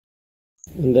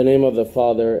In the name of the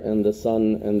Father, and the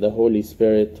Son, and the Holy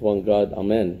Spirit, one God,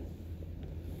 Amen.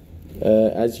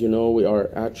 As you know, we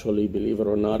are actually, believe it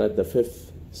or not, at the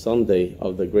 5th Sunday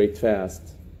of the Great Fast.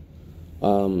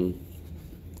 And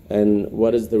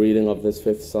what is the reading of this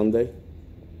 5th Sunday?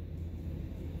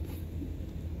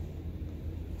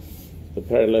 The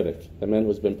paralytic, the man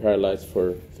who's been paralyzed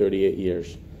for 38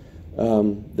 years.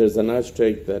 There's an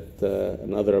asterisk that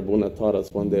another Abuna taught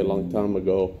us one day a long time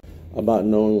ago about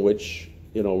knowing which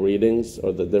readings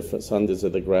or the different Sundays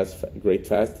of the Great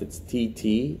Fast. It's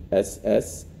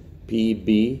TTSSPBP,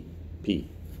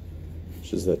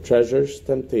 which is the treasures,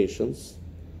 temptations,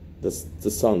 the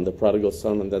son, the prodigal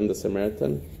son, and then the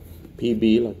Samaritan.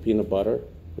 PB, like peanut butter,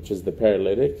 which is the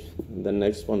paralytic. And the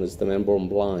next one is the man born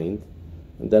blind.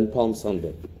 And then Palm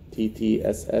Sunday,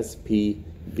 TTSSPBP.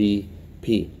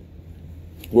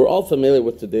 We're all familiar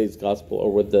with today's gospel,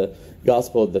 or with the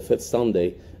gospel of the 5th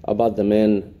Sunday, about the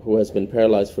man who has been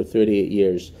paralyzed for 38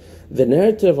 years. The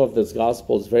narrative of this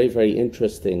gospel is very, very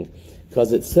interesting,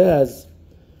 because it says,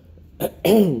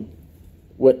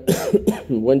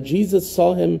 when Jesus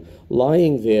saw him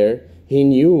lying there, he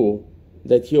knew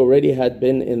that he already had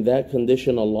been in that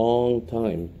condition a long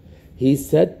time. He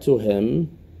said to him,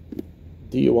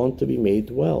 "Do you want to be made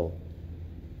well?"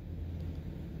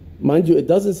 Mind you, it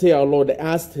doesn't say our Lord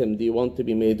asked him, "Do you want to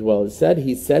be made well?" It said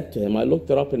he said to him. I looked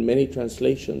it up in many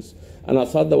translations, and I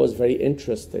thought that was very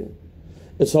interesting.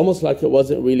 It's almost like it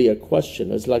wasn't really a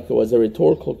question. It's like it was a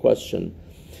rhetorical question.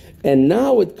 And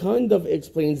now it kind of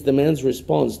explains the man's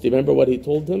response. Do you remember what he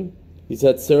told him? He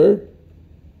said, "Sir,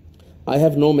 I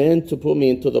have no man to put me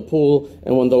into the pool,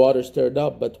 and when the water stirred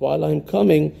up, but while I'm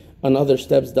coming, another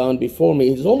steps down before me."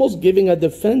 He's almost giving a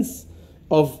defense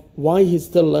of why he's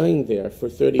still lying there for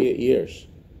 38 years.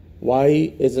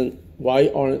 Why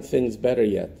aren't things better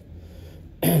yet?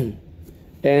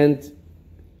 And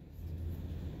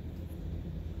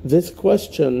this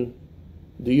question,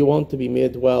 do you want to be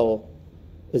made well,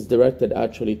 is directed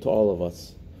actually to all of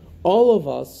us. All of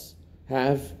us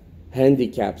have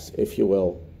handicaps, if you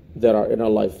will, that are in our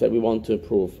life that we want to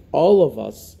improve. All of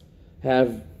us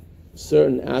have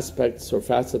certain aspects or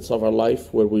facets of our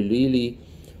life where we really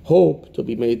hope to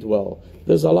be made well.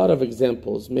 There's a lot of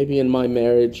examples. Maybe in my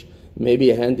marriage,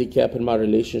 maybe a handicap in my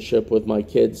relationship with my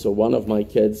kids or one of my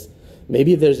kids.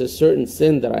 Maybe there's a certain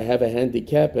sin that I have a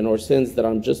handicap in, or sins that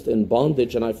I'm just in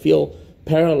bondage and I feel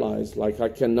paralyzed, like I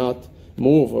cannot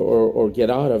move or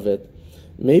get out of it.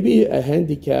 Maybe a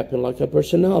handicap in like a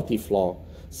personality flaw,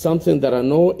 something that I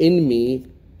know in me,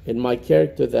 in my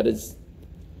character, that is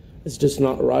just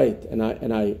not right, and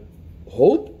I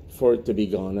hope for it to be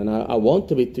gone, and I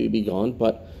want it to be gone,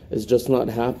 but it's just not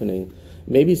happening.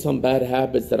 Maybe some bad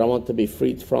habits that I want to be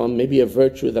freed from. Maybe a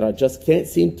virtue that I just can't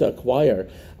seem to acquire.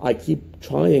 I keep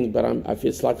trying, but I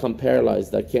feel like I'm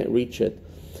paralyzed. I can't reach it.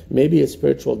 Maybe a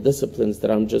spiritual disciplines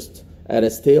that I'm just at a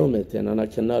stalemate in and I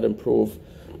cannot improve.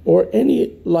 Or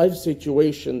any life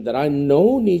situation that I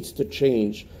know needs to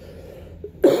change,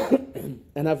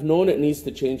 and I've known it needs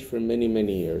to change for many,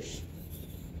 many years.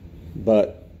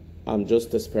 But I'm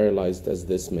just as paralyzed as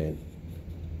this man.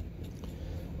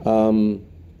 And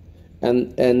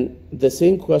the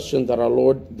same question that our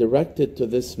Lord directed to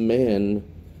this man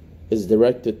is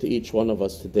directed to each one of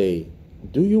us today.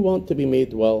 Do you want to be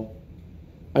made well?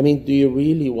 I mean, do you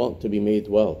really want to be made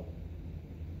well?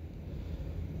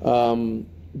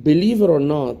 Believe it or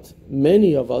not,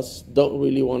 many of us don't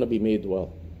really want to be made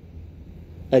well.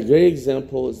 A great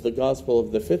example is the gospel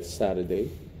of the 5th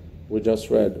Saturday we just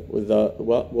read, with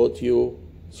what you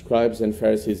scribes and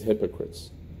Pharisees, hypocrites.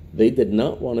 They did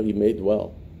not want to be made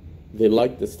well. They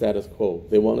liked the status quo.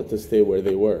 They wanted to stay where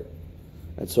they were.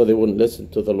 And so they wouldn't listen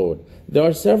to the Lord. There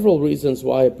are several reasons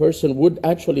why a person would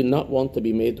actually not want to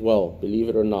be made well, believe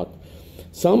it or not.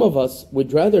 Some of us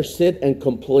would rather sit and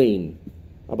complain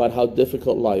about how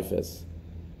difficult life is.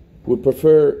 We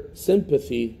prefer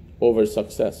sympathy over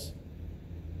success.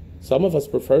 Some of us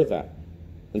prefer that,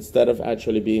 instead of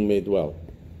actually being made well.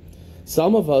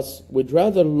 Some of us would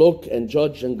rather look and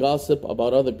judge and gossip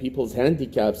about other people's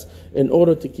handicaps in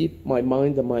order to keep my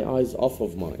mind and my eyes off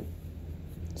of mine.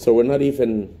 So we're not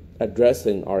even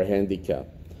addressing our handicap.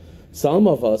 Some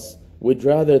of us would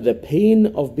rather the pain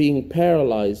of being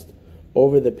paralyzed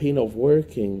over the pain of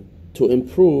working to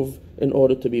improve in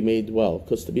order to be made well,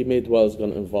 because to be made well is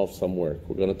going to involve some work.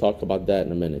 We're going to talk about that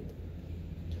in a minute.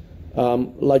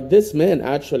 Like this man,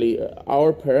 actually,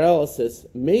 our paralysis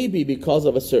may be because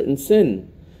of a certain sin,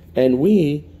 and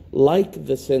we like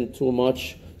the sin too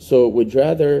much, so we'd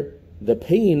rather the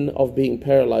pain of being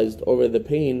paralyzed over the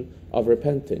pain of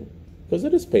repenting, because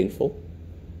it is painful.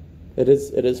 It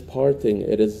is parting.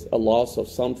 It is a loss of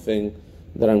something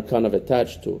that I'm kind of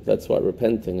attached to. That's what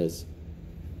repenting is.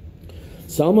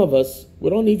 Some of us, we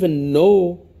don't even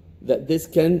know that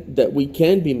that we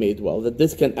can be made well, that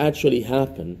this can actually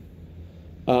happen.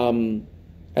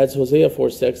 As Hosea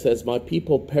 4:6 says, my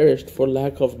people perished for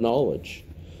lack of knowledge.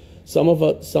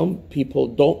 Some people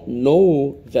don't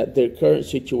know that their current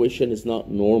situation is not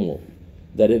normal,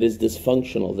 that it is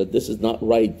dysfunctional, that this is not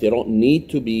right. They don't need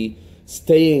to be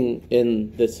staying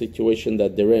in the situation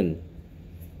that they're in.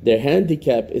 Their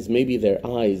handicap is maybe their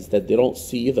eyes, that they don't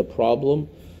see the problem,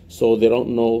 so they don't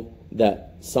know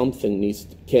that something needs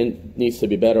to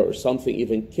be better, or something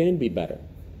even can be better.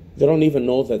 They don't even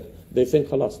know that. They think,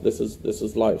 "Khalas, this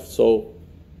is life." So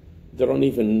they don't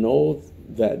even know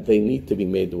that they need to be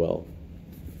made well.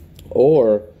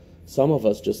 Or some of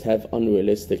us just have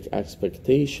unrealistic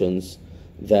expectations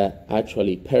that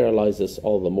actually paralyze us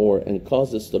all the more and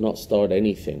cause us to not start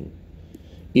anything.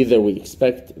 Either we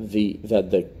expect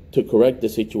to correct the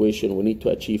situation, we need to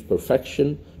achieve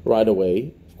perfection right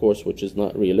away, of course, which is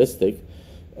not realistic.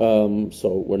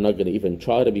 So we're not going to even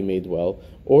try to be made well.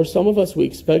 Or some of us, we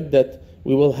expect that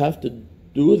we will have to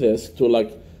do this to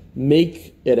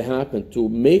make it happen, to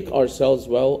make ourselves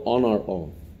well on our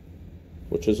own,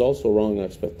 which is also wrong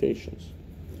expectations.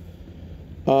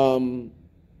 One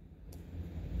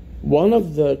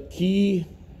of the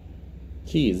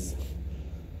keys,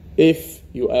 if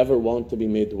you ever want to be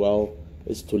made well,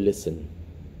 is to listen.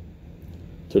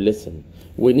 To listen.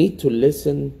 We need to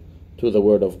listen to the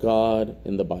Word of God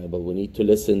in the Bible. We need to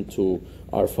listen to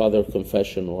our Father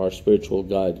Confession or our spiritual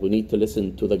guide. We need to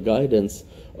listen to the guidance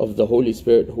of the Holy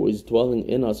Spirit who is dwelling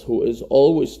in us, who is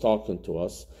always talking to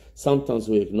us. Sometimes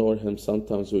we ignore Him,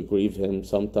 sometimes we grieve Him,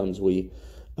 sometimes we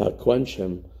quench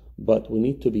Him, but we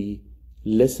need to be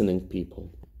listening people.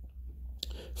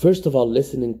 First of all,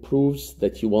 listening proves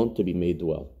that you want to be made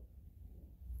well.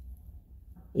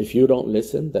 If you don't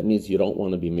listen, that means you don't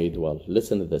want to be made well.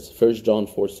 Listen to this. 1 John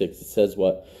 4:6, it says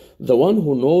what? The one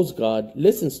who knows God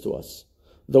listens to us.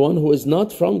 The one who is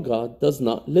not from God does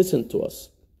not listen to us.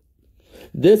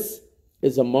 This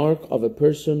is a mark of a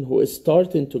person who is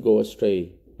starting to go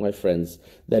astray, my friends,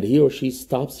 that he or she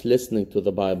stops listening to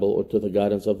the Bible or to the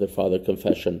guidance of their Father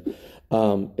Confession.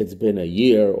 It's been a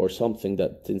year or something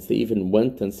that since they even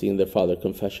went and seen their Father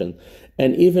Confession.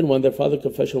 And even when their Father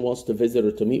Confession wants to visit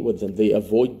or to meet with them, they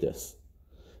avoid this.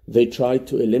 They try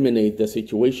to eliminate the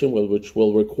situation which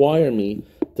will require me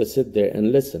to sit there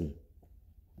and listen.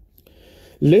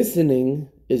 Listening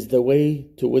is the way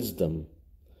to wisdom.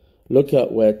 Look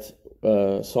at what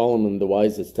Solomon, the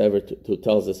wisest ever, who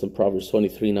tells us in Proverbs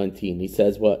 23:19. He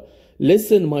says what?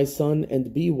 Listen, my son,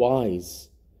 and be wise,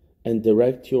 and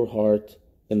direct your heart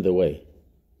in the way.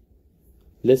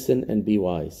 Listen and be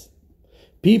wise.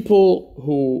 People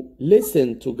who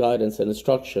listen to guidance and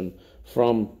instruction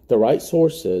from the right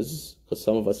sources, because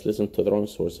some of us listen to the wrong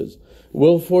sources,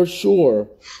 will for sure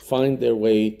find their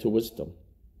way to wisdom.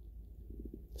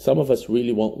 Some of us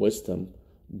really want wisdom,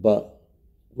 but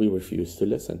we refuse to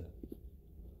listen.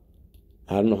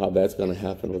 I don't know how that's going to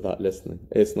happen without listening.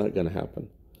 It's not going to happen.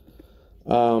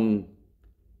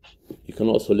 You can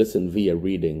also listen via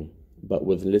reading, but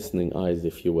with listening eyes,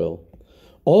 if you will.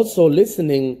 Also,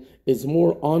 listening is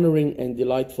more honoring and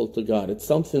delightful to God. It's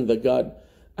something that God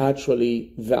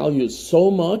actually values so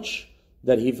much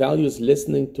that He values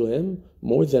listening to Him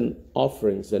more than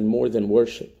offerings and more than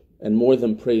worship and more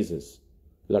than praises.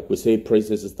 Like we say,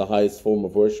 praises is the highest form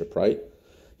of worship, right?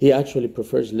 He actually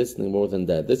prefers listening more than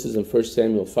that. This is in 1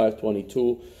 Samuel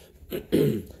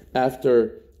 5:22.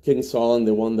 After King Saul,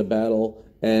 they won the battle,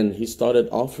 and he started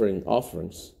offering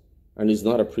offerings. And he's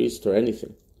not a priest or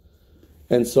anything.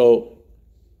 And so,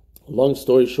 long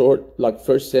story short, like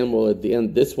 1 Samuel at the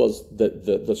end, this was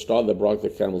the straw that broke the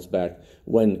camel's back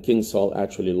when King Saul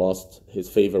actually lost his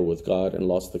favor with God and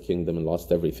lost the kingdom and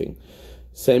lost everything.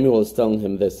 Samuel is telling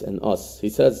him this and us. He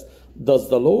says, does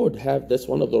the Lord have, this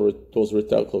one of those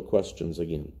rhetorical questions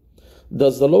again.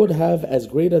 Does the Lord have as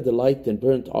great a delight in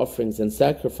burnt offerings and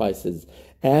sacrifices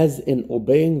as in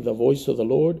obeying the voice of the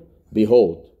Lord?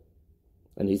 Behold.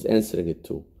 And he's answering it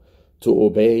too. To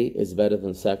obey is better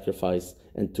than sacrifice,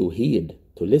 and to heed,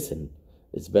 to listen,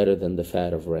 is better than the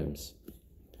fat of rams.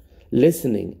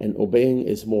 Listening and obeying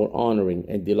is more honoring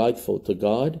and delightful to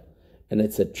God, and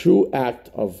it's a true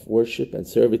act of worship and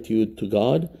servitude to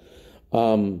God,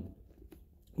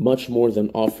 much more than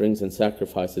offerings and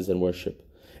sacrifices and worship.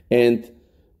 And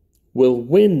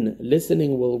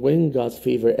listening will win God's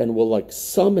favor and will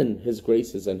summon His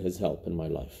graces and His help in my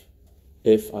life,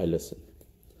 if I listen.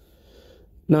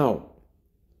 Now,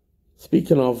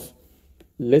 speaking of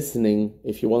listening,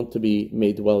 if you want to be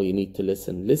made well, you need to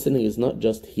listen. Listening is not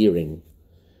just hearing.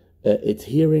 It's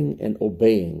hearing and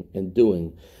obeying and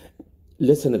doing.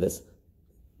 Listen to this.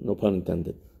 No pun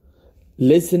intended.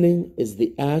 Listening is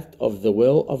the act of the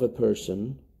will of a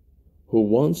person who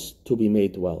wants to be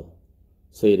made well.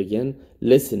 Say it again.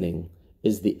 Listening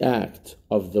is the act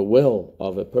of the will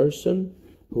of a person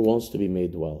who wants to be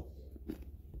made well.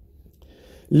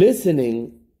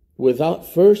 Listening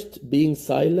without first being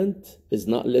silent is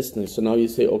not listening. So now you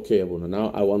say, okay, Abuna, now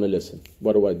I want to listen.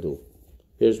 What do I do?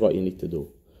 Here's what you need to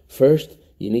do. First,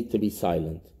 you need to be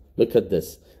silent. Look at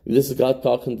this. This is God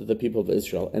talking to the people of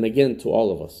Israel. And again, to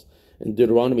all of us. In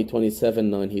Deuteronomy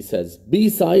 27:9, he says, be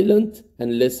silent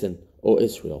and listen, O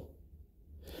Israel.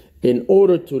 In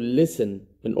order to listen,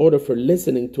 in order for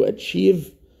listening to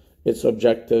achieve its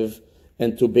objective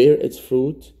and to bear its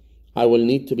fruit, I will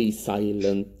need to be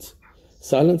silent.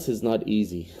 Silence is not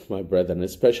easy, my brethren,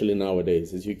 especially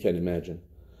nowadays, as you can imagine.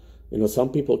 You know,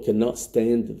 some people cannot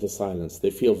stand the silence.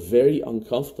 They feel very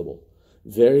uncomfortable,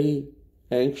 very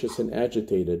anxious and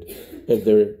agitated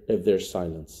if there's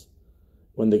silence.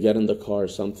 When they get in the car,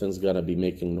 something's got to be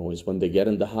making noise. When they get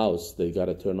in the house, they got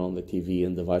to turn on the TV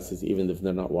and devices, even if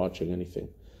they're not watching anything.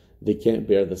 They can't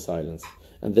bear the silence.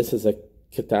 And this is a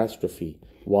catastrophe.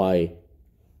 Why?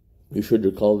 You should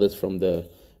recall this from the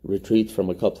retreat from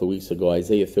a couple of weeks ago,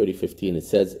 Isaiah 30:15. It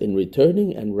says, in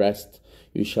returning and rest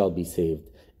you shall be saved.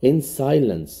 In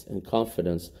silence and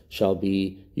confidence shall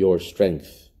be your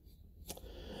strength.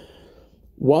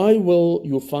 Why will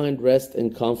you find rest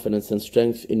and confidence and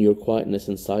strength in your quietness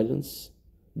and silence?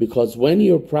 Because when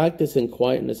you're practicing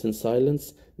quietness and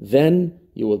silence, then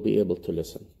you will be able to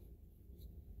listen.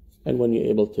 And when you're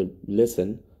able to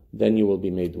listen, then you will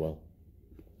be made well.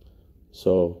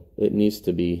 So it needs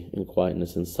to be in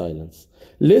quietness and silence.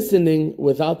 Listening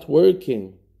without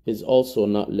working is also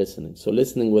not listening. So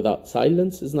listening without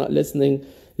silence is not listening.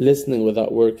 Listening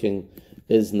without working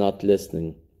is not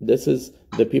listening. This is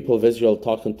the people of Israel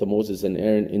talking to Moses and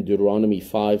Aaron in Deuteronomy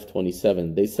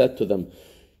 5:27. They said to them,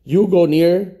 you go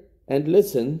near and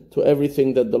listen to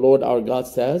everything that the Lord our God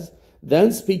says.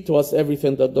 Then speak to us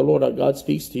everything that the Lord our God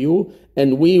speaks to you,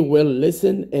 and we will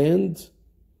listen and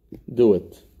do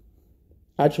it.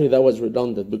 Actually, that was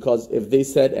redundant, because if they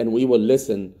said, and we will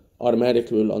listen,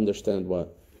 automatically we'll understand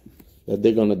what? That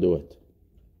they're going to do it.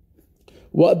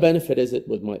 What benefit is it,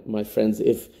 with my friends,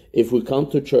 if we come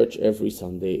to church every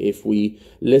Sunday, if we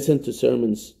listen to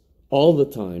sermons all the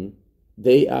time,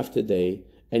 day after day,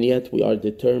 and yet we are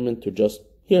determined to just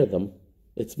hear them?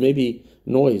 It's maybe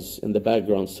noise in the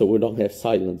background, so we don't have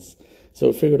silence. So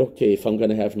we figured, okay, if I'm going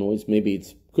to have noise, maybe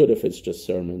it's good if it's just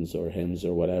sermons or hymns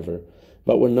or whatever.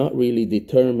 But we're not really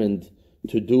determined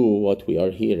to do what we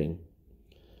are hearing.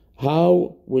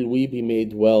 How will we be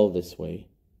made well this way?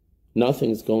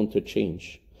 Nothing's going to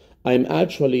change. I'm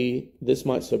actually, this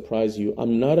might surprise you,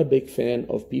 I'm not a big fan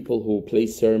of people who play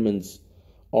sermons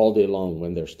all day long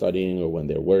when they're studying or when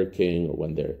they're working or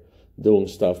when they're doing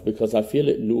stuff, because I feel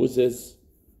it loses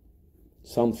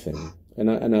something.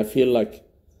 And I feel like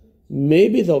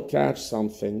maybe they'll catch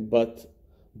something, but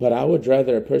I would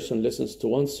rather a person listens to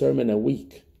one sermon a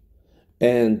week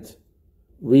and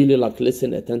really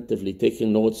listen attentively,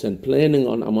 taking notes and planning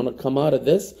on, I'm going to come out of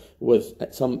this with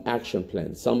some action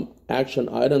plan, some action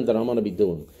item that I'm going to be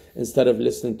doing, instead of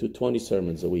listening to 20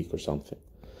 sermons a week or something.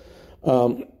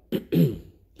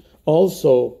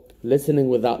 Also, listening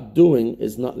without doing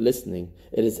is not listening.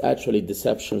 It is actually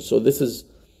deception. So this is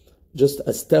just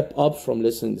a step up from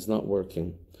listening is not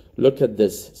working. Look at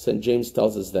this. St. James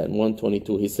tells us that in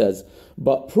 1:22. He says,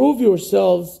 but prove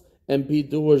yourselves and be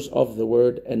doers of the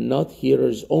word and not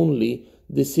hearers only,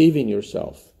 deceiving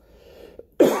yourself.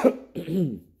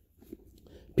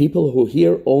 People who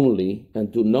hear only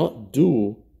and do not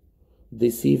do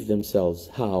deceive themselves.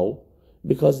 How?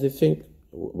 Because they think,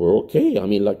 we're okay. I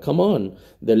mean, come on.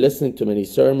 They're listening to many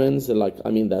sermons. They're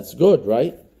that's good,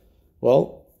 right?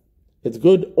 Well, it's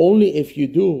good only if you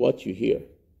do what you hear.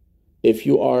 If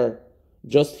you are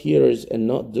just hearers and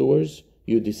not doers,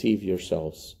 you deceive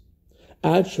yourselves.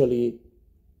 Actually,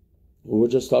 we were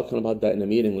just talking about that in a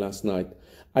meeting last night.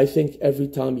 I think every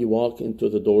time you walk into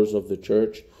the doors of the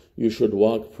church, you should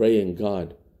walk praying,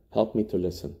 God, help me to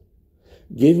listen.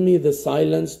 Give me the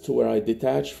silence to where I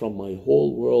detach from my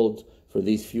whole world for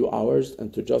these few hours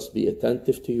and to just be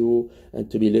attentive to you and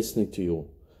to be listening to you.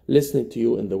 Listening to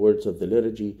you in the words of the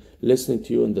liturgy, listening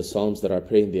to you in the psalms that I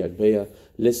pray in the Agpeya,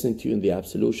 listening to you in the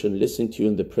absolution, listening to you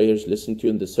in the prayers, listening to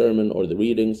you in the sermon or the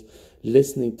readings,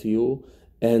 listening to you,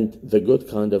 and the good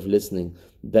kind of listening,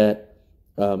 that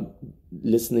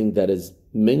listening that is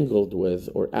mingled with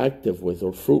or active with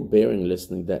or fruit-bearing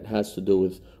listening that has to do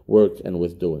with work and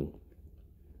with doing.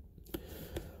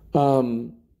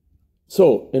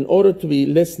 So, in order to be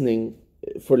listening,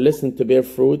 for listening to bear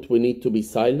fruit, we need to be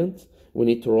silent. We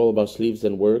need to roll up our sleeves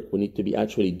and work. We need to be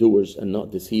actually doers and not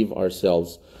deceive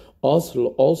ourselves.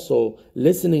 Also,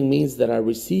 listening means that I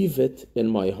receive it in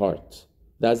my heart.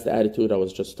 That's the attitude I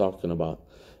was just talking about.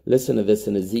 Listen to this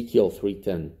in Ezekiel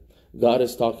 3:10. God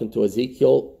is talking to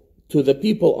Ezekiel, to the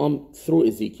people through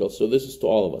Ezekiel. So this is to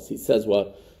all of us. He says,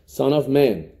 well, son of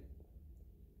man,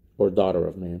 or daughter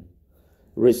of man,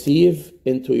 receive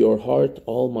into your heart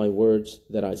all my words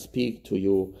that I speak to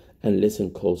you, and listen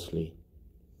closely.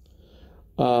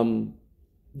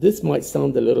 This might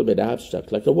sound a little bit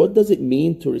abstract. Like, what does it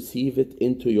mean to receive it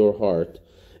into your heart?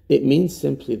 It means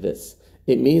simply this.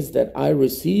 It means that I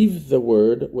receive the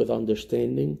word with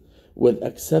understanding, with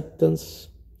acceptance,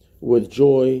 with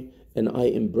joy, and I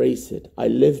embrace it. I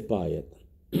live by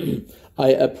it. I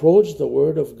approach the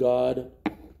word of God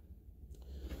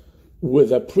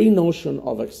with a pre-notion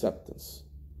of acceptance.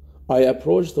 I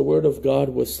approach the word of God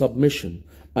with submission.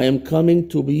 I am coming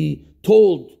to be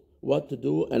told what to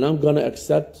do, and I'm going to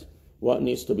accept what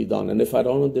needs to be done. And if I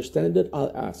don't understand it,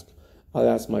 I'll ask. I'll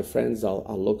ask my friends, I'll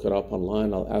look it up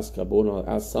online, I'll ask Abuna, I'll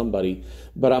ask somebody.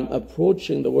 But I'm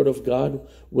approaching the word of God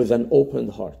with an open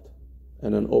heart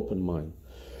and an open mind.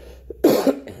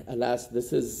 Alas,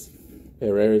 this is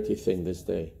a rarity thing this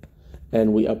day.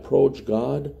 And we approach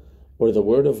God or the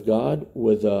word of God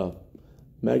with a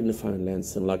magnifying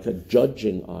lens and like a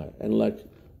judging eye and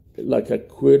like a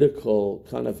critical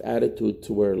kind of attitude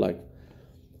to where like,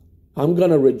 I'm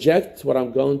going to reject what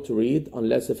I'm going to read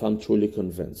unless if I'm truly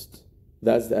convinced.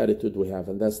 That's the attitude we have,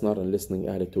 and that's not a listening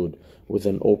attitude with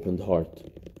an opened heart.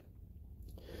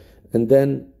 And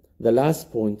then the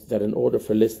last point, that in order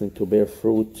for listening to bear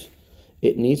fruit,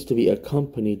 it needs to be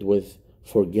accompanied with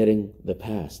forgetting the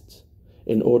past.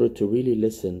 In order to really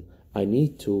listen, I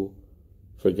need to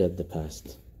forget the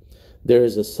past. There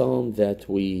is a psalm that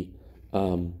we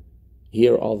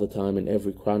hear all the time in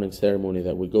every crowning ceremony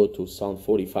that we go to, Psalm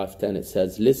 45:10. It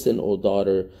says, "Listen, O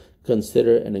daughter,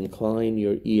 consider and incline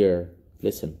your ear."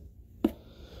 Listen.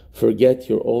 "Forget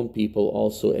your own people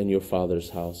also and your father's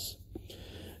house."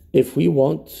 If we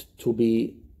want to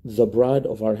be the bride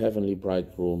of our heavenly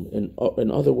bridegroom,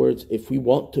 in other words, if we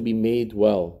want to be made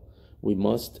well, we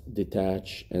must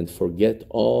detach and forget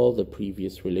all the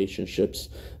previous relationships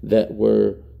that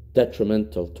were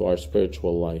detrimental to our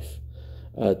spiritual life,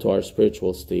 to our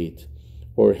spiritual state,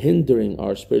 or hindering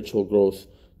our spiritual growth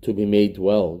to be made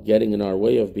well, getting in our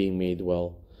way of being made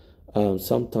well.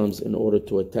 Sometimes in order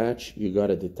to attach, you got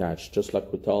to detach. Just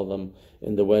like we tell them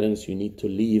in the weddings, you need to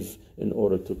leave in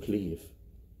order to cleave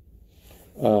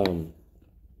to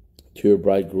your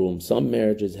bridegroom. Some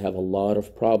marriages have a lot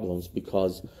of problems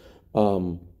because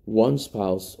one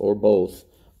spouse or both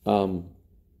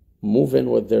move in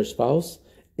with their spouse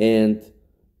and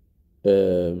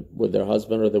with their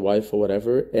husband or their wife or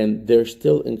whatever, and they're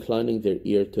still inclining their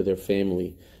ear to their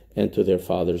family and to their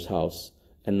father's house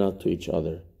and not to each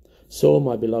other. So,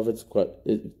 my beloveds,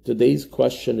 today's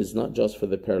question is not just for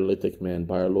the paralytic man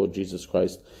by our Lord Jesus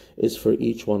Christ, it's for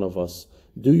each one of us.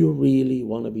 Do you really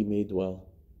want to be made well?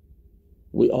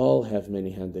 We all have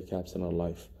many handicaps in our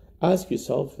life. Ask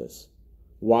yourself this.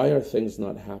 Why are things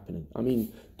not happening? I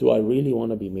mean, do I really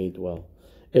want to be made well?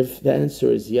 If the answer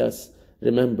is yes,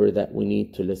 remember that we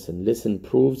need to listen. Listen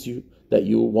proves you that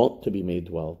you want to be made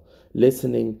well.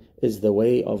 Listening is the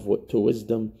way to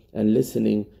wisdom, and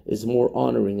listening is more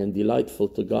honoring and delightful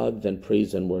to God than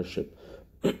praise and worship.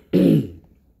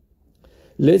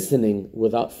 Listening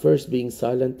without first being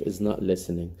silent is not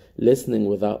listening. Listening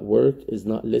without work is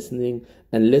not listening,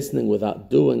 and listening without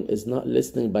doing is not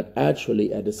listening, but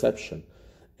actually a deception.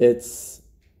 It's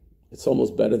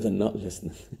almost better than not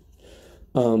listening.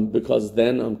 Because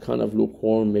then I'm kind of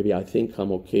lukewarm. Maybe I think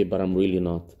I'm okay, but I'm really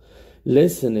not.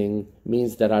 Listening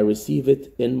means that I receive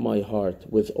it in my heart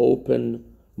with open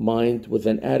mind, with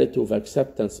an attitude of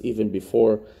acceptance even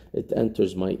before it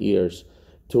enters my ears.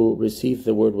 To receive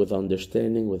the word with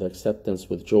understanding, with acceptance,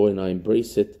 with joy, and I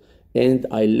embrace it, and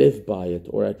I live by it,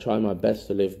 or I try my best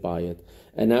to live by it.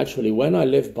 And actually, when I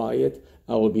live by it,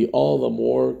 I will be all the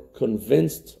more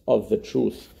convinced of the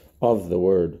truth of the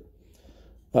word.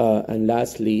 And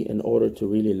lastly, in order to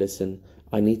really listen,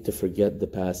 I need to forget the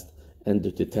past and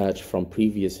to detach from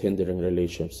previous hindering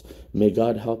relationships. May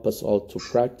God help us all to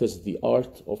practice the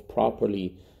art of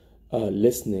properly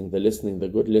listening, the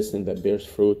good listening that bears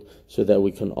fruit, so that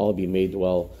we can all be made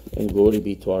well. And glory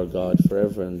be to our God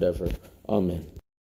forever and ever. Amen.